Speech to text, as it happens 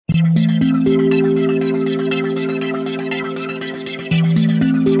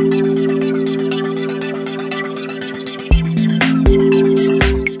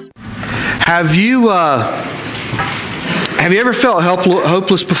Have you ever felt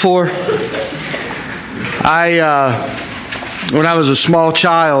hopeless before? When I was a small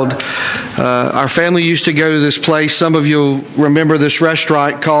child, our family used to go to this place. Some of you remember this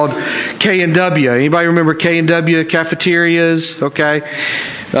restaurant called K&W. Anybody remember K&W cafeterias? Okay.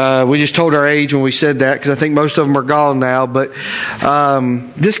 We just told our age when we said that because I think most of them are gone now. But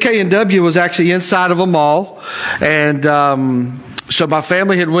this K&W was actually inside of a mall, and so my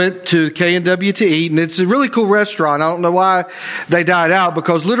family had went to K&W to eat, and it's a really cool restaurant. I don't know why they died out,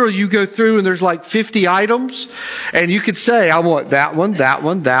 because literally you go through and there's like 50 items, and you could say, I want that one, that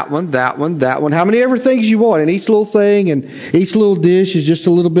one, that one, that one, that one. How many ever things you want, and each little thing and each little dish is just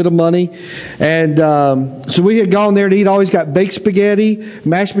a little bit of money. And so we had gone there to eat. Always got baked spaghetti,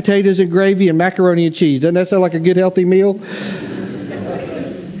 mashed potatoes and gravy, and macaroni and cheese. Doesn't that sound like a good healthy meal?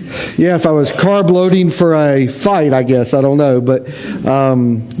 Yeah, if I was carb loading for a fight, I guess. I don't know. But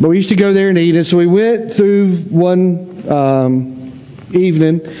we used to go there and eat. And so we went through one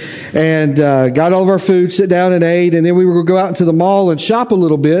evening and got all of our food, sit down and ate. And then we were going to go out into the mall and shop a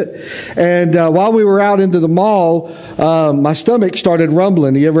little bit. And while we were out into the mall, my stomach started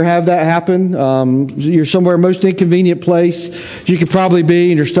rumbling. Do you ever have that happen? You're somewhere most inconvenient place you could probably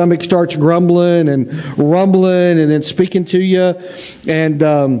be, and your stomach starts grumbling and rumbling and then speaking to you.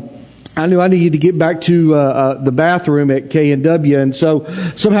 And I knew I needed to get back to the bathroom at K&W, and so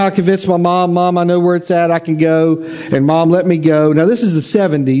somehow I convinced my mom, I know where it's at, I can go, and Mom let me go. Now, this is the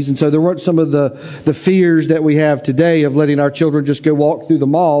 70s, and so there weren't some of the fears that we have today of letting our children just go walk through the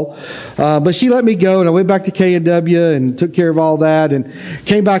mall. But she let me go, and I went back to K&W and took care of all that and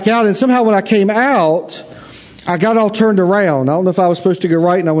came back out. And somehow when I came out, I got all turned around. I don't know if I was supposed to go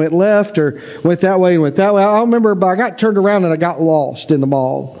right and I went left, or went that way and went that way. I don't remember, but I got turned around and I got lost in the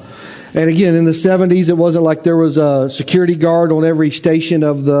mall. And again, in the 70s, it wasn't like there was a security guard on every station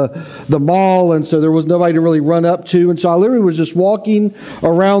of the mall, and so there was nobody to really run up to. And so I literally was just walking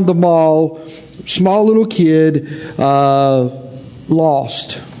around the mall, small little kid,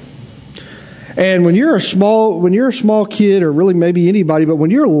 lost. And when you're a small kid, or really maybe anybody, but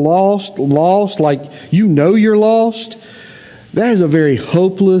when you're lost, like you know you're lost, that is a very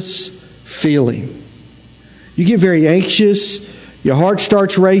hopeless feeling. You get very anxious. Your heart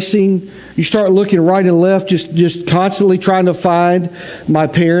starts racing. You start looking right and left, just constantly trying to find my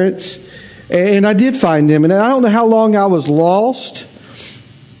parents. And I did find them. And I don't know how long I was lost.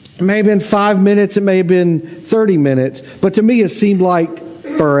 It may have been 5 minutes. It may have been 30 minutes. But to me, it seemed like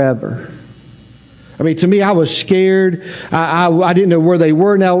forever. I mean, to me, I was scared. I didn't know where they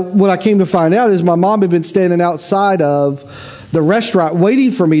were. Now, what I came to find out is my mom had been standing outside of the restaurant waiting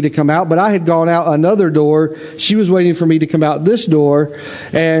for me to come out, but I had gone out another door. She was waiting for me to come out this door.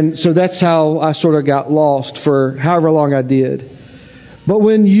 And so that's how I sort of got lost for however long I did. But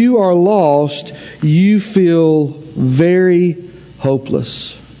when you are lost, you feel very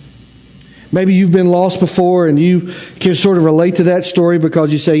hopeless. Maybe you've been lost before and you can sort of relate to that story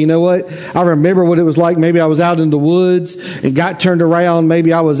because you say, you know what? I remember what it was like. Maybe I was out in the woods and got turned around.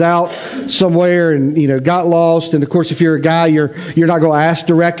 Maybe I was out somewhere and, got lost. And of course, if you're a guy, you're not going to ask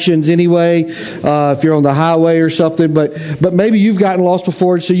directions anyway, if you're on the highway or something. But maybe you've gotten lost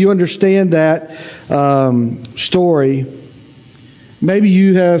before, so you understand that story. Maybe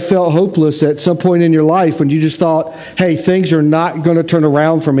you have felt hopeless at some point in your life when you just thought, hey, things are not going to turn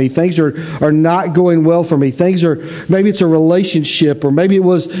around for me. Things are not going well for me. Maybe it's a relationship, or maybe it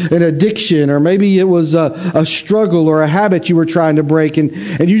was an addiction, or maybe it was a struggle or a habit you were trying to break.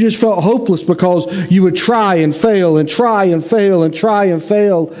 And you just felt hopeless because you would try and fail and try and fail and try and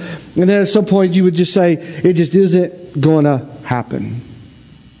fail. And then at some point you would just say, it just isn't going to happen.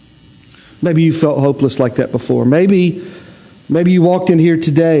 Maybe you felt hopeless like that before. Maybe you walked in here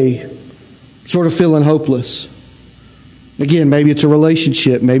today sort of feeling hopeless. Again, maybe it's a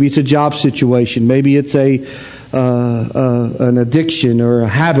relationship. Maybe it's a job situation. Maybe it's an addiction or a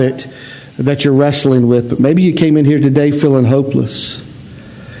habit that you're wrestling with. But maybe you came in here today feeling hopeless.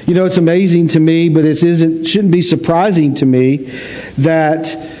 It's amazing to me, but it shouldn't be surprising to me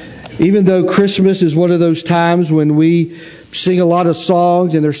that even though Christmas is one of those times when we sing a lot of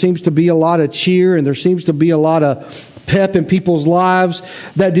songs and there seems to be a lot of cheer and there seems to be a lot of pep in people's lives,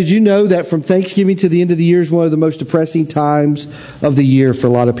 did you know that from Thanksgiving to the end of the year is one of the most depressing times of the year for a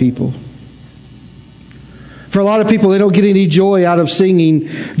lot of people? For a lot of people, they don't get any joy out of singing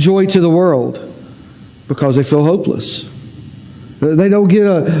Joy to the World because they feel hopeless. They don't get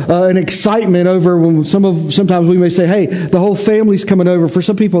an excitement over when sometimes we may say, hey, the whole family's coming over. For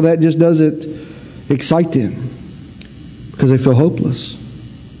some people, that just doesn't excite them because they feel hopeless.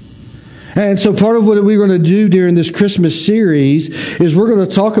 And so part of what we're going to do during this Christmas series is we're going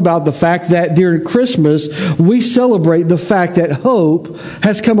to talk about the fact that during Christmas, we celebrate the fact that hope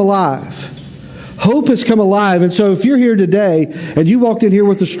has come alive. Hope has come alive. And so if you're here today and you walked in here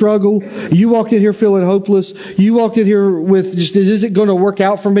with a struggle, you walked in here feeling hopeless, you walked in here with just, is it going to work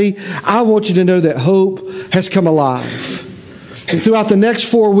out for me? I want you to know that hope has come alive. And throughout the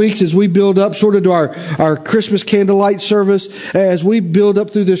next 4 weeks, as we build up sort of to our Christmas candlelight service, as we build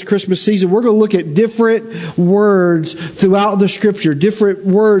up through this Christmas season, we're going to look at different words throughout the Scripture, different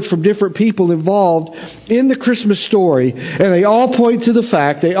words from different people involved in the Christmas story. And they all point to the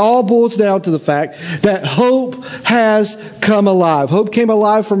fact, they all boils down to the fact that hope has come alive. Hope came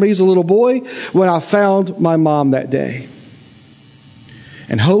alive for me as a little boy when I found my mom that day.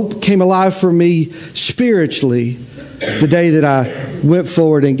 And hope came alive for me spiritually the day that I went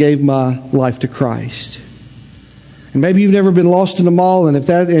forward and gave my life to Christ. And maybe you've never been lost in the mall, and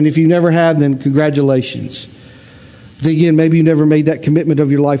if you never have, then congratulations. Then again, maybe you never made that commitment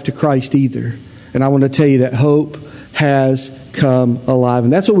of your life to Christ either. And I want to tell you that hope has come alive.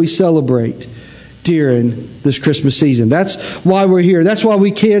 And that's what we celebrate during this Christmas season. That's why we're here. That's why we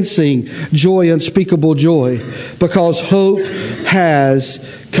can sing Joy, Unspeakable Joy, because hope has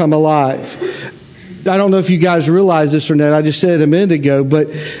come alive. I don't know if you guys realize this or not. I just said it a minute ago, but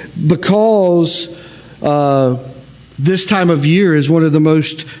because this time of year is one of the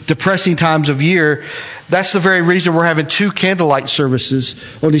most depressing times of year, that's the very reason we're having 2 candlelight services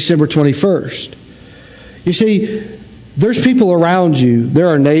on December 21st. You see, there's people around you. There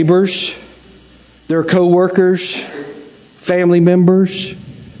are neighbors, there are co-workers, family members.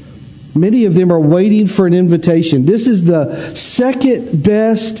 Many of them are waiting for an invitation. This is the second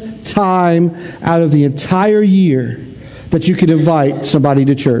best time out of the entire year that you can invite somebody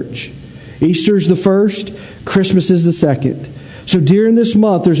to church. Easter's the first, Christmas is the second. So during this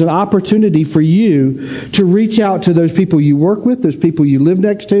month, there's an opportunity for you to reach out to those people you work with, those people you live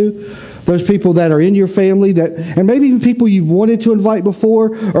next to, those people that are in your family, and maybe even people you've wanted to invite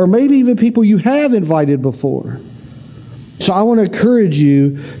before, or maybe even people you have invited before. So I want to encourage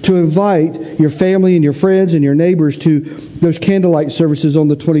you to invite your family and your friends and your neighbors to those candlelight services on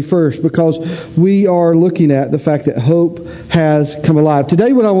the 21st, because we are looking at the fact that hope has come alive.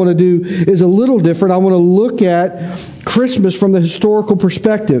 Today what I want to do is a little different. I want to look at Christmas from the historical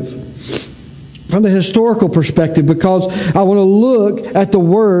perspective. From the historical perspective, because I want to look at the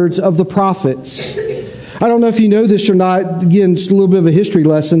words of the prophets. I don't know if you know this or not. Again, just a little bit of a history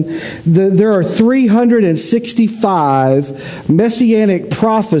lesson. There are 365 messianic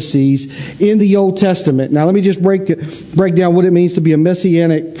prophecies in the Old Testament. Now, let me just break down what it means to be a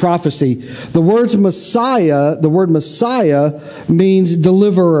messianic prophecy. The word Messiah means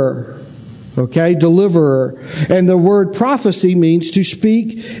deliverer. Okay, deliverer. And the word prophecy means to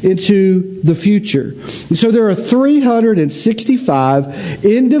speak into the future. And so there are 365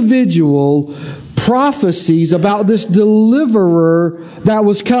 individual prophecies about this deliverer that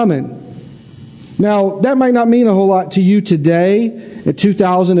was coming. Now, that might not mean a whole lot to you today in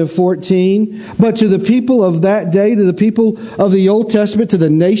 2014, but to the people of that day, to the people of the Old Testament, to the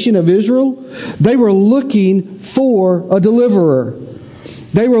nation of Israel, they were looking for a deliverer.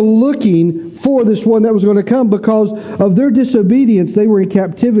 They were looking for this one that was going to come. Because of their disobedience, they were in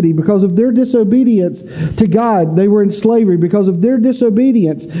captivity. Because of their disobedience to God, they were in slavery. Because of their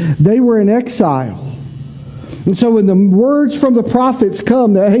disobedience, they were in exile. And so when the words from the prophets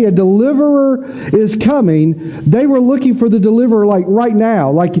come that, hey, a deliverer is coming, they were looking for the deliverer like right now.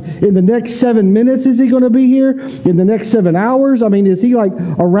 Like in the next 7 minutes, is he going to be here? In the next 7 hours? I mean, is he like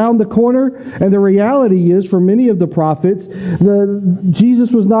around the corner? And the reality is, for many of the prophets, Jesus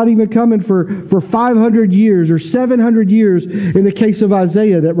was not even coming for 500 years or 700 years in the case of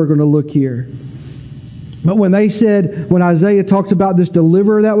Isaiah that we're going to look here. But when Isaiah talks about this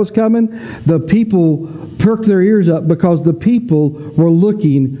deliverer that was coming, the people perked their ears up, because the people were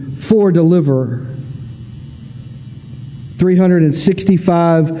looking for a deliverer.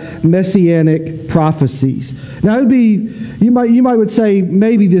 365 messianic prophecies. Now you might would say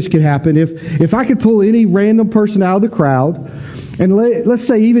maybe this could happen if I could pull any random person out of the crowd, and let's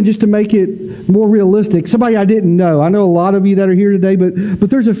say, even just to make it more realistic, somebody I didn't know. I know a lot of you that are here today, but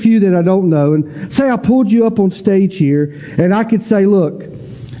there's a few that I don't know. And say I pulled you up on stage here, and I could say, look,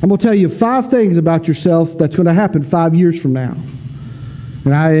 I'm going to tell you 5 things about yourself that's going to happen 5 years from now.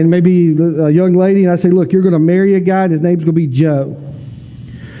 And maybe a young lady, and I say, look, you're going to marry a guy, and his name's going to be Joe.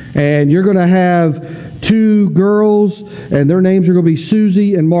 And you're going to have 2 girls, and their names are going to be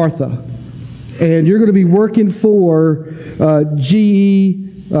Susie and Martha. And you're going to be working for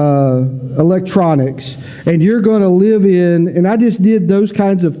GE electronics, and you're going to live in, and I just did those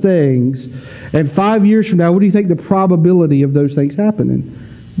kinds of things, and 5 years from now, what do you think the probability of those things happening?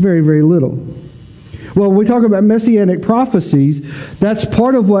 Very, very little. Well, when we talk about messianic prophecies, that's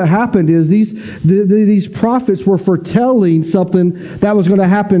part of what happened is these prophets were foretelling something that was going to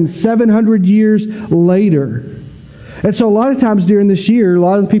happen 700 years later. And so a lot of times during this year, a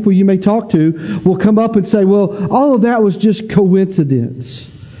lot of the people you may talk to will come up and say, well, all of that was just coincidence.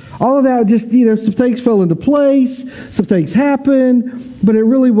 All of that just, some things fell into place, some things happened, but it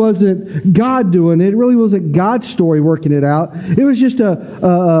really wasn't God doing it. It really wasn't God's story working it out. It was just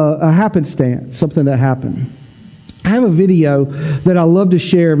a happenstance, something that happened. I have a video that I love to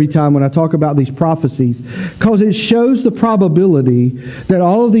share every time when I talk about these prophecies, because it shows the probability that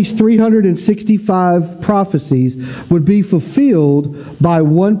all of these 365 prophecies would be fulfilled by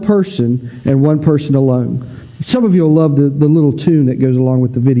one person and one person alone. Some of you will love the little tune that goes along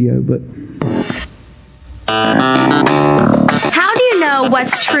with the video, but... How do you know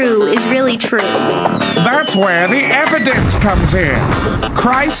what's true is really true? That's where the evidence comes in.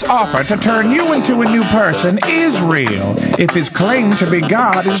 Christ's offer to turn you into a new person is real if his claim to be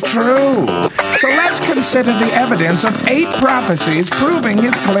God is true. So let's consider the evidence of 8 prophecies proving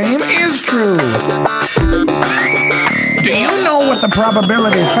his claim is true. Do you know what the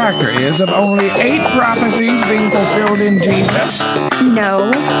probability factor is of only 8 prophecies being fulfilled in Jesus?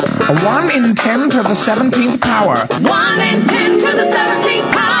 No. 1 in 10 to the 17th power. 1 in 10 to the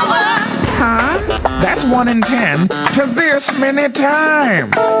 17th power. Huh? That's 1 in 10 to this many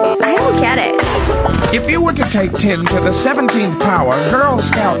times. I don't get it. If you were to take 10 to the 17th power Girl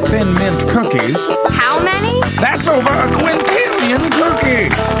Scout Thin Mint cookies, How many? that's over a quintillion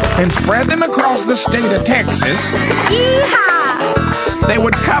cookies, and spread them across the state of Texas, Yeehaw! they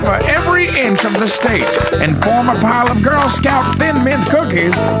would cover every inch of the state and form a pile of Girl Scout Thin Mint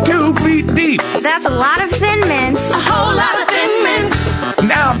cookies 2 feet deep. That's a lot of Thin Mints. A whole lot of Thin Mints.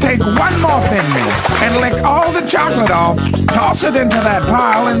 Now take 1 more Thin Mint and lick all the chocolate off, toss it into that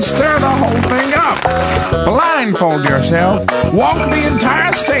pile, and stir the whole thing up. Blindfold yourself, walk the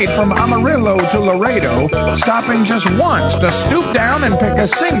entire state from Amarillo to Laredo, stopping just once to stoop down and pick a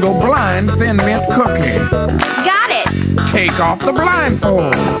single blind Thin Mint cookie. Got it. Take off the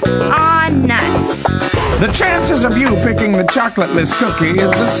blindfold. Aw, nuts. The chances of you picking the chocolateless cookie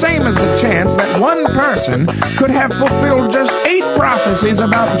is the same as the chance that one person could have fulfilled just 8 prophecies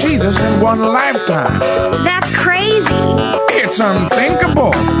about Jesus in one lifetime. That's crazy. It's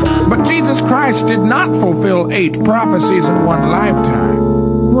unthinkable. But Jesus Christ did not fulfill 8 prophecies in one lifetime.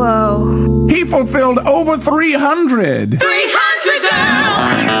 Whoa. He fulfilled over 300. 300, girl.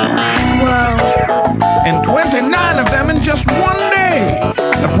 Whoa. And 29 of them in just one day.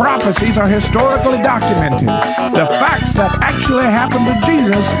 The prophecies are historically documented. The facts that actually happened to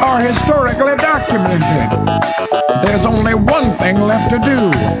Jesus are historically documented. There's only one thing left to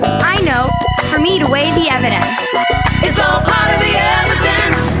do. I know. For me to weigh the evidence. It's all part of the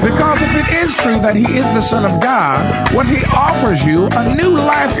evidence. Because if it is true that he is the Son of God, what he offers you, a new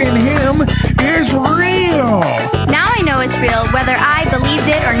life in him, is real. Now I know it's real whether I believed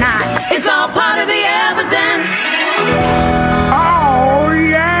it or not. It's all part of the evidence. Oh,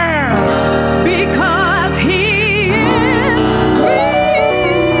 yeah. Because he is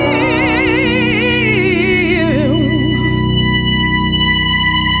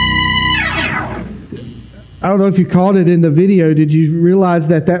I don't know if you caught it in the video. Did you realize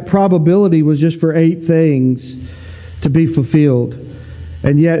that probability was just for 8 things to be fulfilled?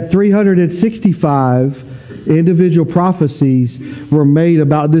 And yet 365 individual prophecies were made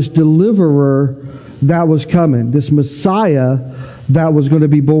about this deliverer that was coming, this Messiah that was going to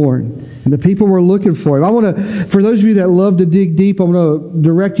be born. And the people were looking for him. I want to, for those of you that love to dig deep, I'm going to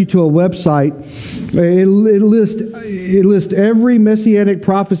direct you to a website. It lists every messianic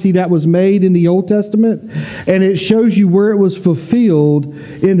prophecy that was made in the Old Testament, and it shows you where it was fulfilled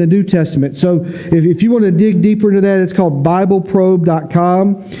in the New Testament. So if you want to dig deeper into that, it's called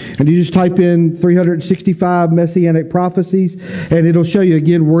BibleProbe.com, and you just type in 365 messianic prophecies, and it'll show you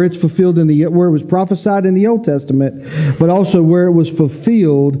again where it's fulfilled where it was prophesied in the Old Testament, but also where it was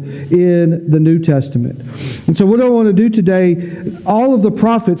fulfilled in the New Testament. And so what I want to do today, all of the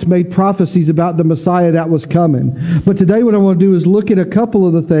prophets made prophecies about the Messiah that was coming. But today what I want to do is look at a couple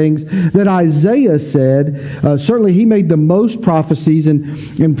of the things that Isaiah said. Certainly he made the most prophecies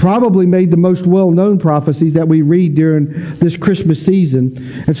and probably made the most well-known prophecies that we read during this Christmas season.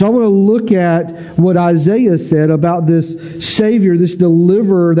 And so I want to look at what Isaiah said about this Savior, this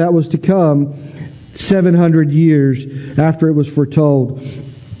deliverer that was to come 700 years after it was foretold.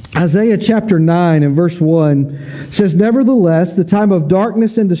 Isaiah chapter 9 and verse 1 It says, nevertheless, the time of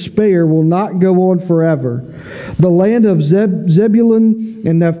darkness and despair will not go on forever. The land of Zebulun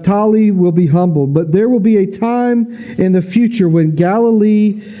and Naphtali will be humbled, but there will be a time in the future when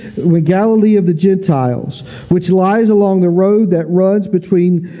Galilee of the Gentiles, which lies along the road that runs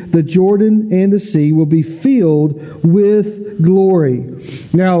between the Jordan and the sea, will be filled with glory.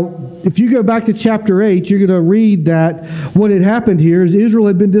 Now, if you go back to chapter 8, you're going to read that what had happened here is Israel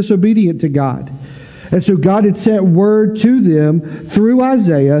had been disobedient to God. And so God had sent word to them through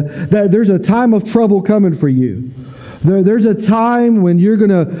Isaiah that there's a time of trouble coming for you. There's a time when you're going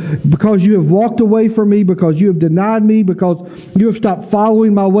to, because you have walked away from me, because you have denied me, because you have stopped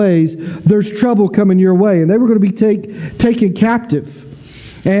following my ways, there's trouble coming your way. And they were going to be taken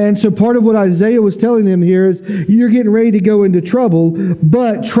captive. And so part of what Isaiah was telling them here is, you're getting ready to go into trouble,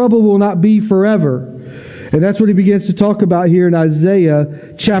 but trouble will not be forever. And that's what he begins to talk about here in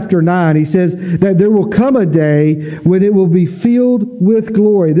Isaiah chapter 9. He says that there will come a day when it will be filled with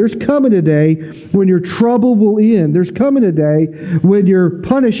glory. There's coming a day when your trouble will end. There's coming a day when your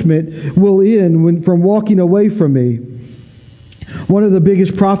punishment will end from walking away from me. One of the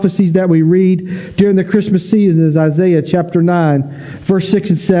biggest prophecies that we read during the Christmas season is Isaiah chapter 9, verse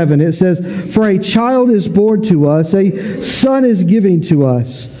 6 and 7. It says, "For a child is born to us, a son is given to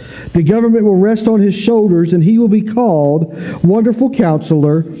us. The government will rest on his shoulders, and he will be called Wonderful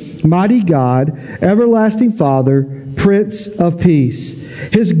Counselor, Mighty God, Everlasting Father, Prince of Peace.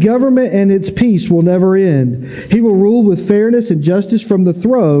 His government and its peace will never end. He will rule with fairness and justice from the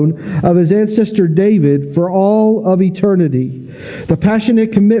throne of his ancestor David for all of eternity. The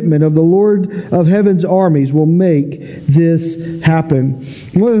passionate commitment of the Lord of heaven's armies will make this happen."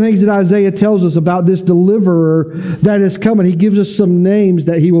 One of the things that Isaiah tells us about this deliverer that is coming, he gives us some names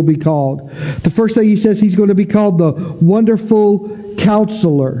that he will be called. The first thing he says, he's going to be called the Wonderful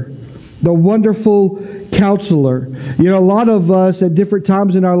Counselor. The Wonderful Counselor. You know, a lot of us at different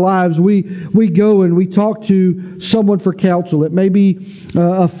times in our lives, we go and we talk to someone for counsel. It may be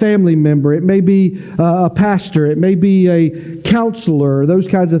a family member. It may be a pastor. It may be a counselor, those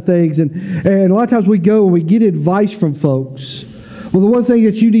kinds of things. And a lot of times we go and we get advice from folks. Well, the one thing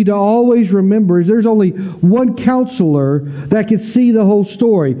that you need to always remember is there's only one counselor that can see the whole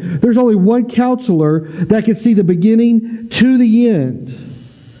story. There's only one counselor that can see the beginning to the end.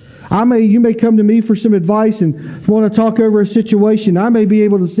 You may come to me for some advice and want to talk over a situation. I may be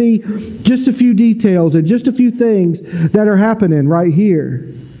able to see just a few details and just a few things that are happening right here.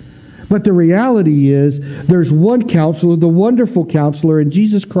 But the reality is, there's one counselor, the Wonderful Counselor in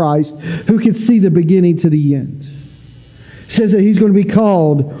Jesus Christ, who can see the beginning to the end. It says that he's going to be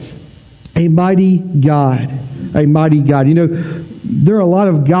called a mighty God. A mighty God. You know, there are a lot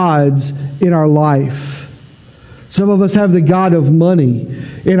of gods in our life. Some of us have the God of money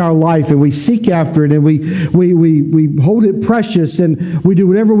in our life, and we seek after it, and we hold it precious, and we do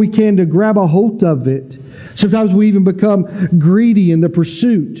whatever we can to grab a hold of it. Sometimes we even become greedy in the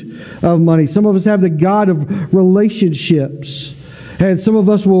pursuit of money. Some of us have the God of relationships. And some of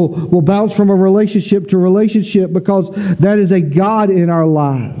us will bounce from a relationship to relationship because that is a God in our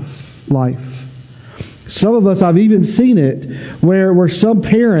life. Some of us, I've even seen it, where some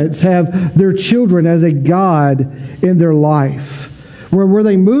parents have their children as a God in their life. Where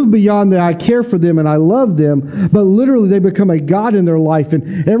they move beyond the I care for them and I love them, but literally they become a God in their life,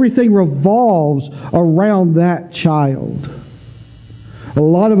 and everything revolves around that child. A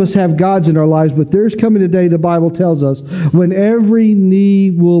lot of us have gods in our lives, but there's coming a day, the Bible tells us, when every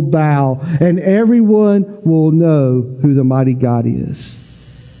knee will bow and everyone will know who the mighty God is.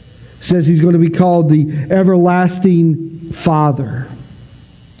 It says he's going to be called the Everlasting Father.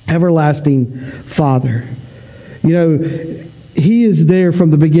 Everlasting Father. You know, he is there from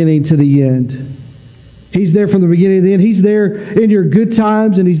the beginning to the end. He's there from the beginning to the end. He's there in your good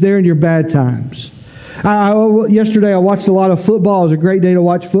times, and he's there in your bad times. Yesterday I watched a lot of football. It was a great day to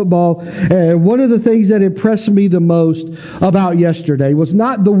watch football. And one of the things that impressed me the most about yesterday was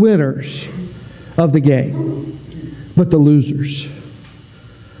not the winners of the game, but the losers.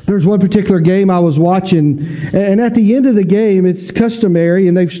 There's one particular game I was watching, and at the end of the game, it's customary,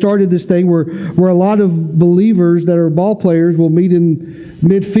 and they've started this thing where a lot of believers that are ball players will meet in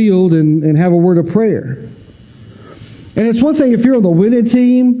midfield and have a word of prayer. And it's one thing if you're on the winning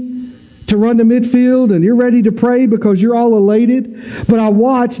team to run to midfield and you're ready to pray because you're all elated. But I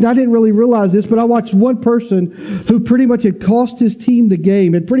watched, and I didn't really realize this, but I watched one person who pretty much had cost his team the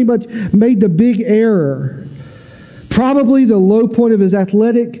game, had pretty much made the big error. Probably the low point of his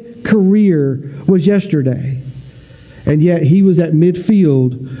athletic career was yesterday. And yet he was at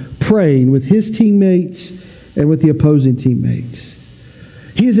midfield praying with his teammates and with the opposing teammates.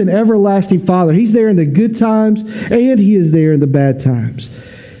 He is an everlasting Father. He's there in the good times, and He is there in the bad times.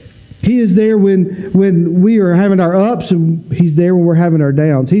 He is there when we are having our ups, and He's there when we're having our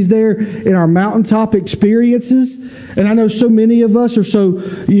downs. He's there in our mountaintop experiences. And I know so many of us are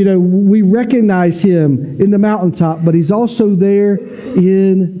we recognize Him in the mountaintop, but He's also there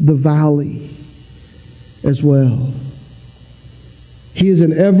in the valley as well. He is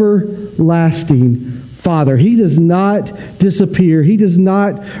an everlasting Father. He does not disappear. He does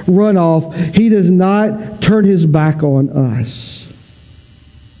not run off. He does not turn His back on us.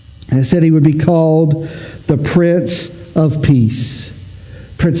 And it said He would be called the Prince of Peace.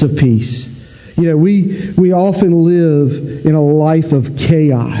 Prince of Peace. We often live in a life of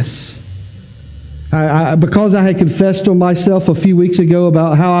chaos. Because I had confessed on myself a few weeks ago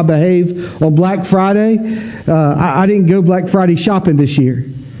about how I behaved on Black Friday, I didn't go Black Friday shopping this year.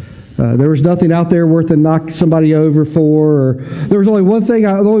 There was nothing out there worth to knock somebody over for. Or there was only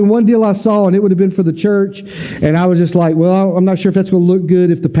one deal I saw, and it would have been for the church. And I was just like, well, I'm not sure if that's going to look good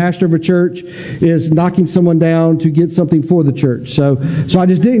if the pastor of a church is knocking someone down to get something for the church. So I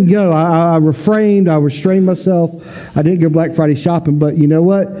just didn't go. I refrained. I restrained myself. I didn't go Black Friday shopping. But you know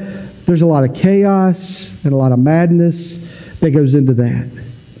what? There's a lot of chaos and a lot of madness that goes into that.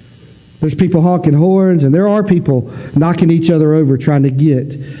 There's people honking horns, and there are people knocking each other over trying to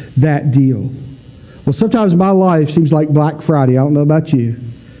get that deal. Well, sometimes my life seems like Black Friday. I don't know about you.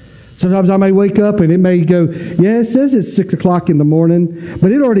 Sometimes I may wake up and it may go, yeah, it says it's 6 o'clock in the morning,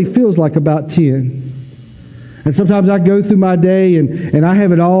 but it already feels like about 10. And sometimes I go through my day and I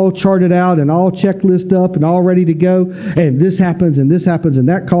have it all charted out and all checklist up and all ready to go. And this happens and this happens and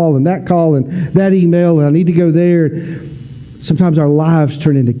that call and that email and I need to go there. Sometimes our lives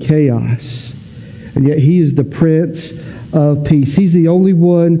turn into chaos. And yet He is the Prince of Peace. He's the only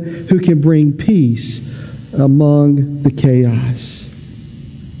one who can bring peace among the chaos.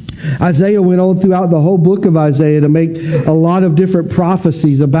 Isaiah went on throughout the whole book of Isaiah to make a lot of different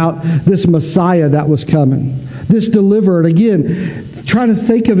prophecies about this Messiah that was coming. This deliverer. And again, trying to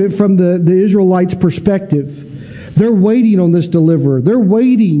think of it from the Israelites' perspective. They're waiting on this deliverer. They're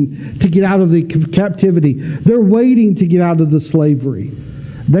waiting to get out of the captivity. They're waiting to get out of the slavery.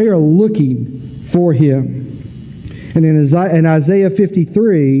 They are looking for Him. And in Isaiah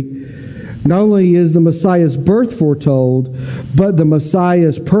 53, not only is the Messiah's birth foretold, but the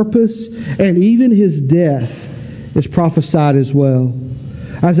Messiah's purpose and even His death is prophesied as well.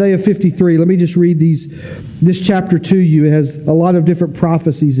 Isaiah 53, let me just read this chapter to you. It has a lot of different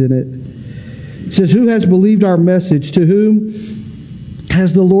prophecies in it. It says, "Who has believed our message? To whom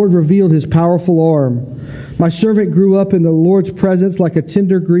has the Lord revealed His powerful arm? My servant grew up in the Lord's presence like a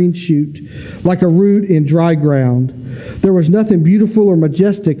tender green shoot, like a root in dry ground. There was nothing beautiful or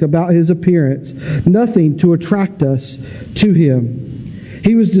majestic about His appearance, nothing to attract us to Him.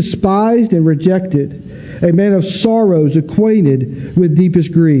 He was despised and rejected, a man of sorrows, acquainted with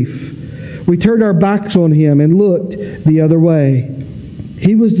deepest grief. We turned our backs on Him and looked the other way.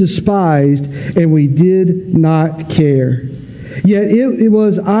 He was despised, and we did not care. Yet it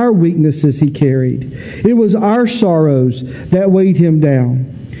was our weaknesses He carried. It was our sorrows that weighed Him down.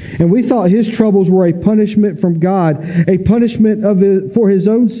 And we thought His troubles were a punishment from God, a punishment for His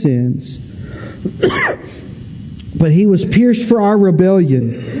own sins. But He was pierced for our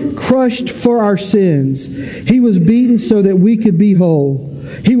rebellion, crushed for our sins. He was beaten so that we could be whole.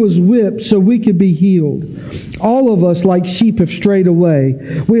 He was whipped so we could be healed. All of us, like sheep, have strayed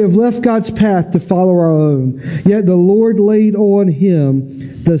away. We have left God's path to follow our own. Yet the Lord laid on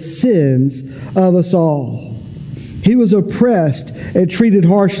Him the sins of us all. He was oppressed and treated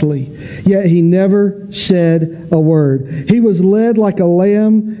harshly, yet He never said a word. He was led like a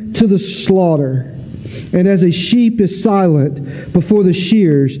lamb to the slaughter. And as a sheep is silent before the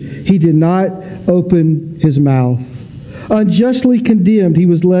shears, He did not open His mouth. Unjustly condemned, He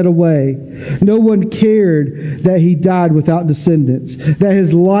was led away. No one cared that He died without descendants, that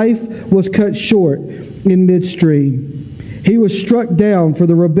His life was cut short in midstream. He was struck down for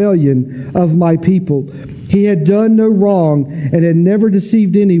the rebellion of my people. He had done no wrong and had never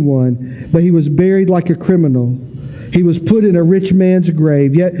deceived anyone, but He was buried like a criminal. He was put in a rich man's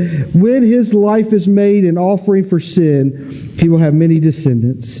grave. Yet when His life is made an offering for sin, He will have many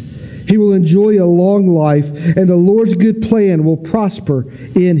descendants. He will enjoy a long life, and the Lord's good plan will prosper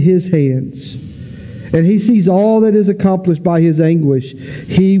in His hands. And He sees all that is accomplished by His anguish.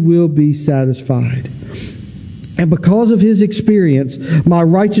 He will be satisfied. And because of His experience, my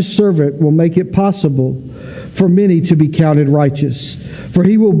righteous servant will make it possible for many to be counted righteous. For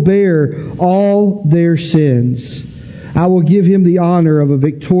He will bear all their sins. I will give him the honor of a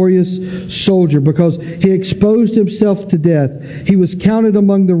victorious soldier because he exposed himself to death. He was counted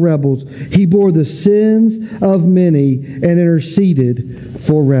among the rebels. He bore the sins of many and interceded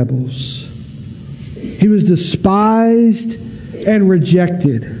for rebels. He was despised and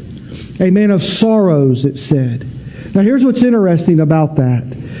rejected. A man of sorrows, it said. Now here's what's interesting about that.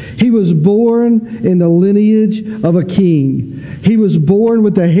 He was born in the lineage of a king. He was born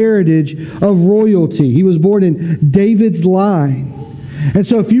with the heritage of royalty. He was born in David's line. And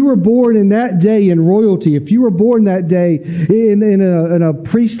so if you were born in that day in royalty, if you were born that day in a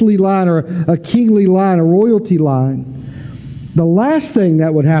priestly line or a kingly line, a royalty line, the last thing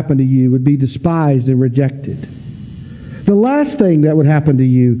that would happen to you would be despised and rejected. The last thing that would happen to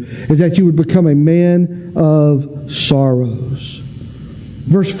you is that you would become a man of sorrows.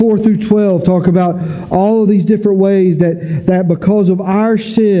 Verse 4 through 12 talk about all of these different ways that because of our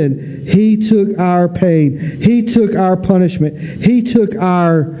sin, He took our pain. He took our punishment. He took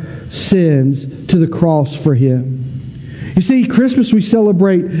our sins to the cross for Him. You see, Christmas we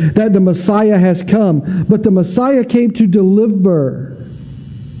celebrate that the Messiah has come, but the Messiah came to deliver,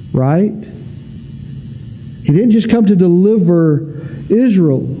 right? He didn't just come to deliver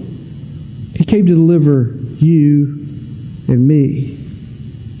Israel. He came to deliver you and me.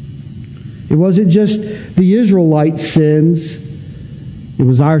 It wasn't just the Israelites' sins. It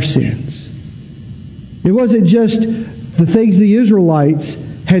was our sins. It wasn't just the things the Israelites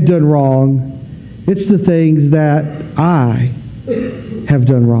had done wrong. It's the things that I have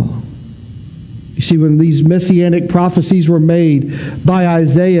done wrong. You see, when these messianic prophecies were made by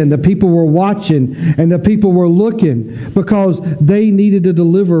Isaiah, and the people were watching, and the people were looking, because they needed a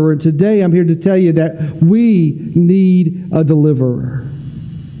deliverer. And today I'm here to tell you that we need a deliverer.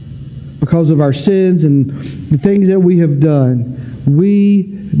 Because of our sins and the things that we have done,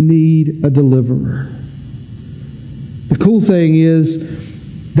 we need a deliverer. The cool thing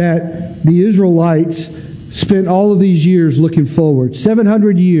is that the Israelites spent all of these years looking forward.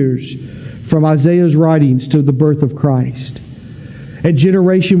 700 years from Isaiah's writings to the birth of Christ. And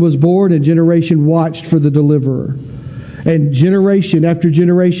generation was born and generation watched for the deliverer. And generation after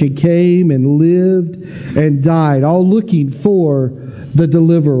generation came and lived and died, all looking for the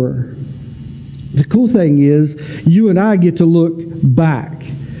deliverer. The cool thing is, you and I get to look back.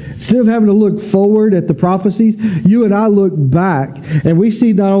 Instead of having to look forward at the prophecies, you and I look back, and we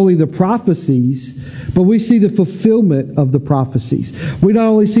see not only the prophecies, but we see the fulfillment of the prophecies. We not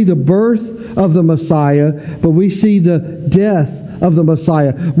only see the birth of the Messiah, but we see the death of the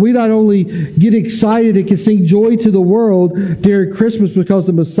Messiah. We not only get excited and can sing joy to the world during Christmas because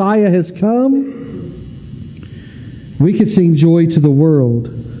the Messiah has come, we can sing joy to the world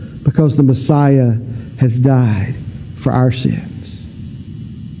because the Messiah has died for our sins.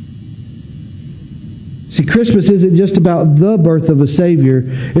 See, Christmas isn't just about the birth of a Savior.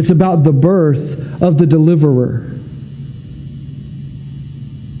 It's about the birth of the deliverer.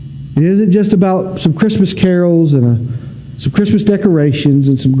 It isn't just about some Christmas carols and some Christmas decorations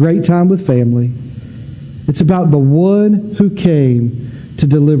and some great time with family. It's about the one who came to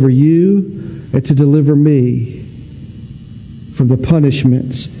deliver you and to deliver me from the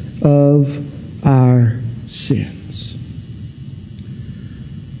punishments of our sins.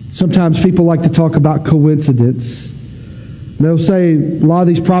 Sometimes people like to talk about coincidence. They'll say a lot of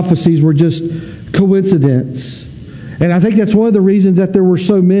these prophecies were just coincidence. And I think that's one of the reasons that there were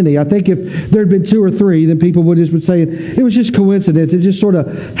so many. I think if there had been 2 or 3, then people would just say it was just coincidence. It just sort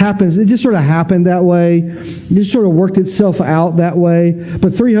of happens. It just sort of happened that way. It just sort of worked itself out that way.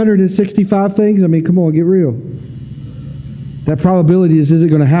 But 365 things, I mean, come on, get real. That probability isn't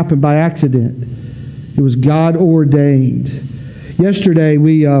going to happen by accident. It was God ordained. Yesterday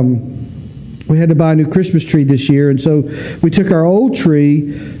we had to buy a new Christmas tree this year, and so we took our old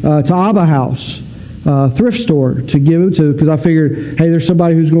tree to Abba House thrift store to give it to, because I figured, hey, there's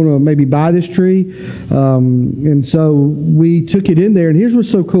somebody who's going to maybe buy this tree, and so we took it in there. And here's what's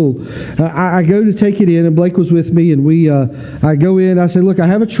so cool: I go to take it in, and Blake was with me, and I go in. I said, look, I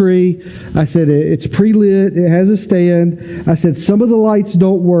have a tree. I said it's pre-lit. It has a stand. I said some of the lights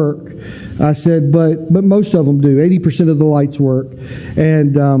don't work. I said, but most of them do. 80% of the lights work.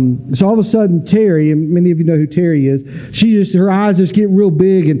 And so all of a sudden, Terry, and many of you know who Terry is, her eyes just get real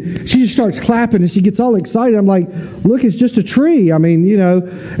big, and she just starts clapping, and she gets all excited. I'm like, look, it's just a tree. I mean,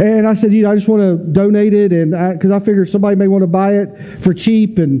 and I said, I just want to donate it, and because I figured somebody may want to buy it for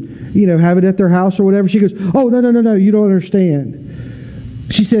cheap and, have it at their house or whatever. She goes, oh, no, you don't understand.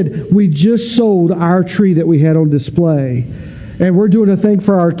 She said, we just sold our tree that we had on display, and we're doing a thing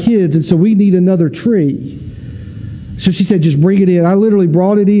for our kids, and so we need another tree. So she said, just bring it in. I literally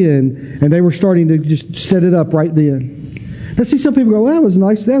brought it in, and they were starting to just set it up right then. Now, see, some people go, well, that was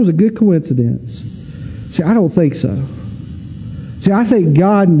nice. That was a good coincidence. See, I don't think so. See, I think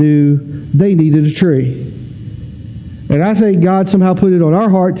God knew they needed a tree. And I think God somehow put it on our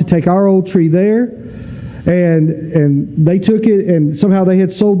heart to take our old tree there. And they took it, and somehow they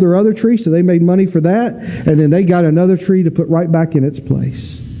had sold their other tree, so they made money for that. And then they got another tree to put right back in its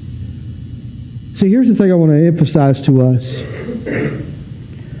place. See, here's the thing I want to emphasize to us.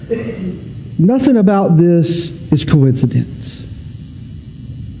 Nothing about this is coincidence.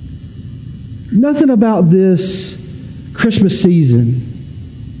 Nothing about this Christmas season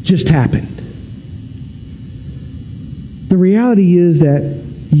just happened. The reality is that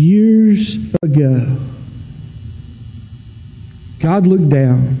years ago, God looked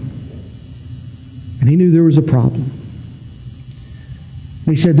down and He knew there was a problem.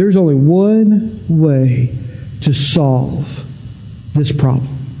 And He said, there's only one way to solve this problem.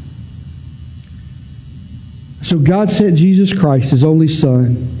 So God sent Jesus Christ, His only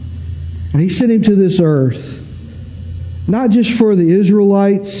Son, and He sent Him to this earth, not just for the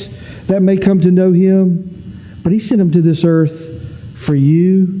Israelites that may come to know Him, but He sent Him to this earth for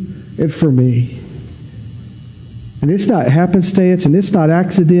you and for me. And it's not happenstance and it's not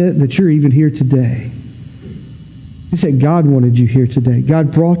accident that you're even here today. He said God wanted you here today.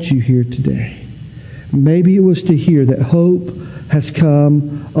 God brought you here today. Maybe it was to hear that hope has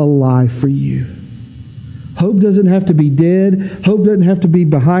come alive for you. Hope doesn't have to be dead. Hope doesn't have to be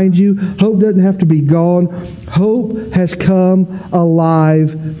behind you. Hope doesn't have to be gone. Hope has come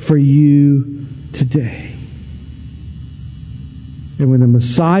alive for you today. And when the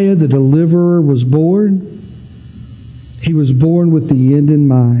Messiah, the deliverer, was born, He was born with the end in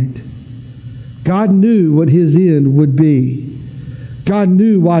mind. God knew what His end would be. God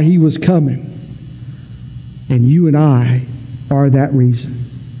knew why He was coming. And you and I are that reason.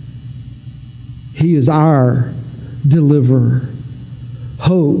 He is our deliverer.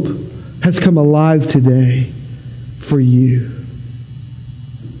 Hope has come alive today for you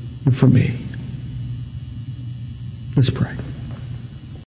and for me. Let's pray.